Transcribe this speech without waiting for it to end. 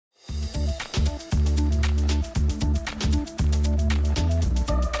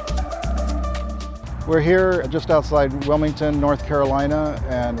We're here just outside Wilmington, North Carolina,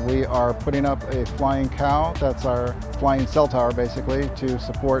 and we are putting up a flying cow. That's our flying cell tower, basically, to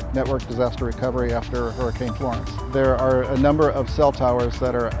support network disaster recovery after Hurricane Florence. There are a number of cell towers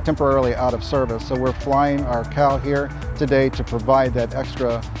that are temporarily out of service, so we're flying our cow here today to provide that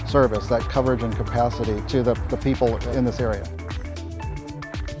extra service, that coverage and capacity to the people in this area.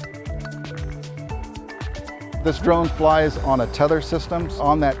 This drone flies on a tether system.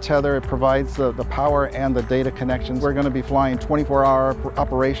 On that tether, it provides the power and the data connections. We're going to be flying 24-hour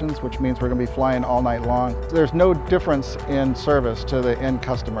operations, which means we're going to be flying all night long. There's no difference in service to the end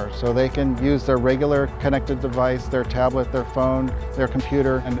customer, so they can use their regular connected device, their tablet, their phone, their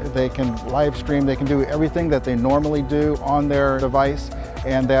computer, and they can live stream. They can do everything that they normally do on their device,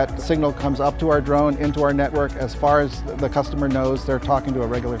 and that signal comes up to our drone, into our network. As far as the customer knows, they're talking to a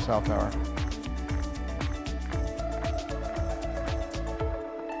regular cell tower.